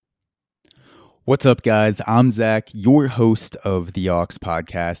What's up, guys? I'm Zach, your host of the Aux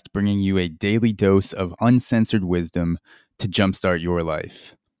Podcast, bringing you a daily dose of uncensored wisdom to jumpstart your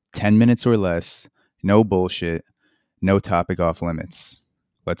life. 10 minutes or less, no bullshit, no topic off limits.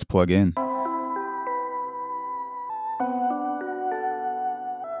 Let's plug in.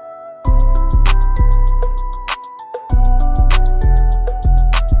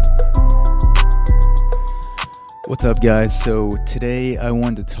 What's up, guys? So today I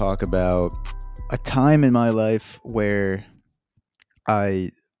wanted to talk about a time in my life where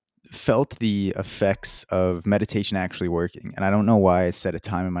I felt the effects of meditation actually working. And I don't know why I said a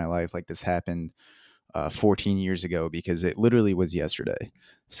time in my life like this happened 14 years ago, because it literally was yesterday.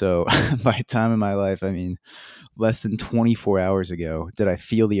 So by time in my life, I mean less than 24 hours ago did I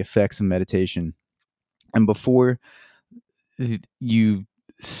feel the effects of meditation. And before you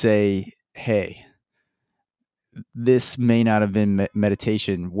say, hey, this may not have been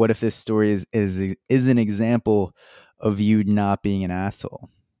meditation, what if this story is an example of you not being an asshole?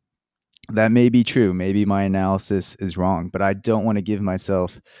 That may be true. Maybe my analysis is wrong, but I don't want to give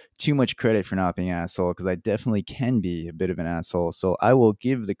myself too much credit for not being an asshole, because I definitely can be a bit of an asshole. So I will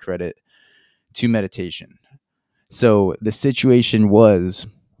give the credit to meditation. So the situation was,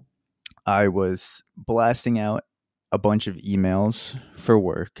 I was blasting out a bunch of emails for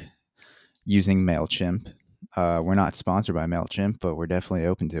work using MailChimp. We're not sponsored by MailChimp, but we're definitely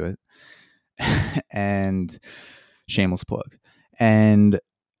open to it. And shameless plug. And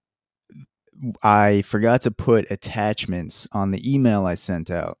I forgot to put attachments on the email I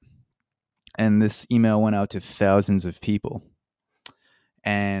sent out. And this email went out to thousands of people.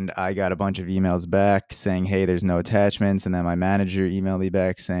 And I got a bunch of emails back saying, hey, there's no attachments. And then my manager emailed me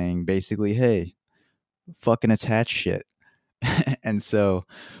back saying, basically, hey, fucking attach shit. And so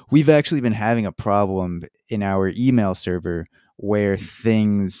we've actually been having a problem in our email server where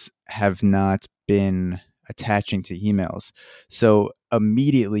things have not been attaching to emails. So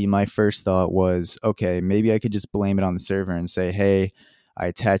immediately my first thought was, okay, maybe I could just blame it on the server and say, hey, I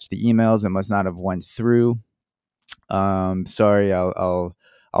attached the emails, it must not have went through. Sorry, I'll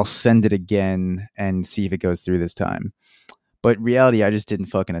send it again and see if it goes through this time. But reality, I just didn't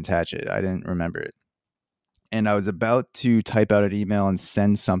fucking attach it. I didn't remember it. And I was about to type out an email and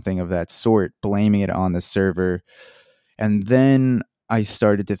send something of that sort, blaming it on the server. And then I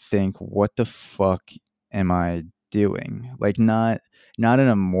started to think, what the fuck am I doing? Like, not in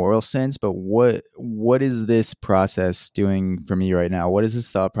a moral sense, but what is this process doing for me right now? What is this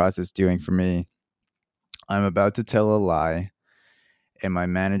thought process doing for me? I'm about to tell a lie, and my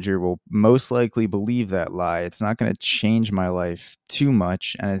manager will most likely believe that lie. It's not going to change my life too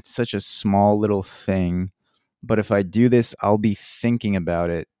much, and it's such a small little thing. But if I do this, I'll be thinking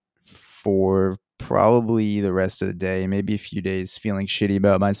about it for probably the rest of the day, maybe a few days, feeling shitty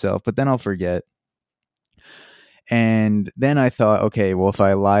about myself, but then I'll forget. And then I thought, okay, well, if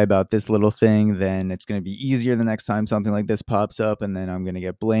I lie about this little thing, then it's going to be easier the next time something like this pops up, and then I'm going to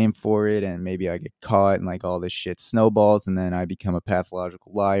get blamed for it, and maybe I get caught, and like all this shit snowballs, and then I become a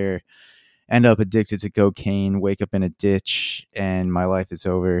pathological liar, end up addicted to cocaine, wake up in a ditch, and my life is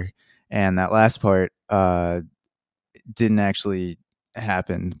over. And that last part didn't actually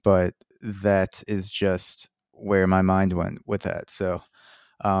happen, but that is just where my mind went with that. So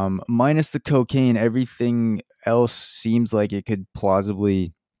minus the cocaine, everything else seems like it could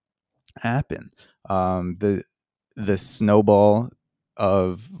plausibly happen. The snowball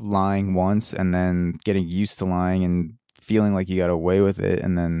of lying once and then getting used to lying and feeling like you got away with it,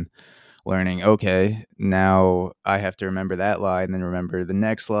 and then learning, okay, now I have to remember that lie and then remember the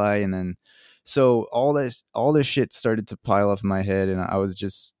next lie, and then so all this shit started to pile up in my head, and I was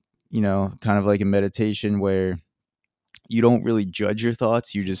just, kind of like a meditation where you don't really judge your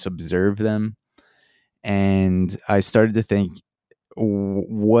thoughts, you just observe them. And I started to think,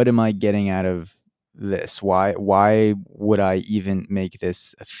 what am I getting out of this? Why would I even make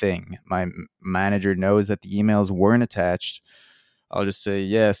this a thing? My manager knows that the emails weren't attached. I'll just say,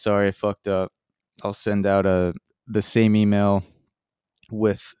 yeah, sorry, I fucked up. I'll send out the same email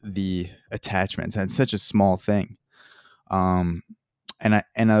with the attachments. And it's such a small thing. And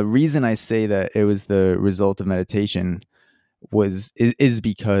a reason I say that it was the result of meditation is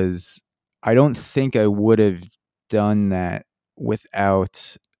because I don't think I would have done that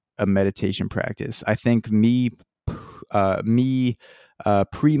without a meditation practice. I think me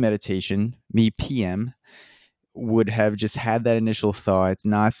pre-meditation, me PM, would have just had that initial thought,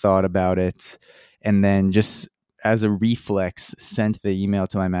 not thought about it, and then just as a reflex sent the email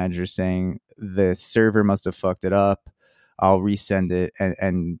to my manager saying the server must have fucked it up. I'll resend it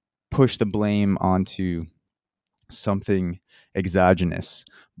and push the blame onto something exogenous.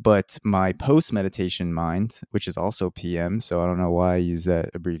 But my post meditation mind, which is also PM, so I don't know why I use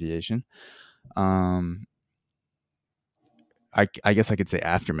that abbreviation. I guess I could say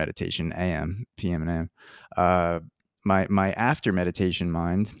after meditation, AM, PM, and AM. My after meditation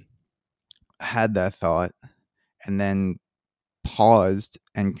mind had that thought, and then paused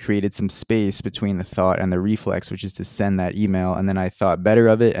and created some space between the thought and the reflex, which is to send that email. And then I thought better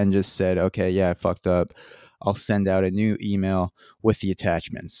of it and just said, okay, yeah, I fucked up. I'll send out a new email with the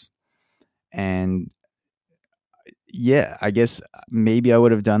attachments. And yeah, I guess maybe I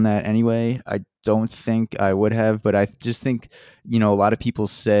would have done that anyway. I don't think I would have, but I just think, a lot of people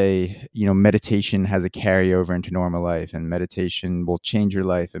say, meditation has a carryover into normal life, and meditation will change your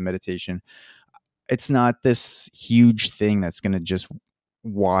life, and meditation, it's not this huge thing that's going to just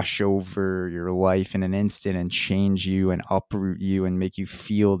wash over your life in an instant and change you and uproot you and make you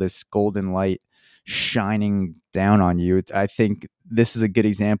feel this golden light shining down on you. I think this is a good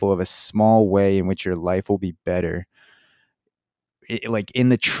example of a small way in which your life will be better, like in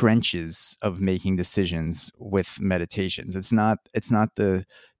the trenches of making decisions with meditations. It's not the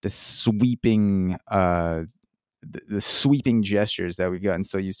sweeping the sweeping gestures that we've gotten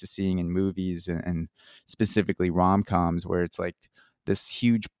so used to seeing in movies, and specifically rom-coms, where it's like this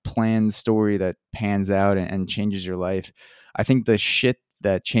huge planned story that pans out and changes your life. I think the shit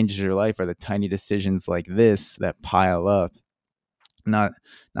that changes your life are the tiny decisions like this that pile up. Not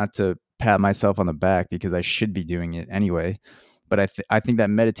to pat myself on the back, because I should be doing it anyway, but I think that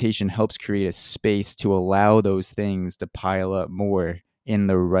meditation helps create a space to allow those things to pile up more in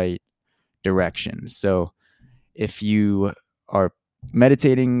the right direction. So if you are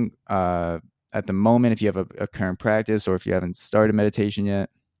meditating at the moment, if you have a current practice, or if you haven't started meditation yet,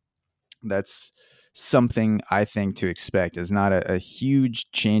 that's something I think to expect. Is not a huge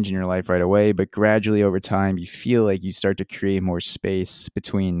change in your life right away, but gradually over time, you feel like you start to create more space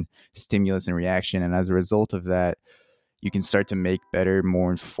between stimulus and reaction. And as a result of that, you can start to make better,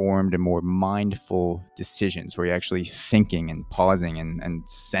 more informed, and more mindful decisions, where you're actually thinking and pausing and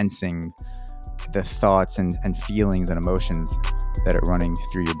sensing the thoughts and feelings and emotions that are running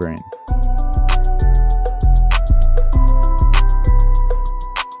through your brain.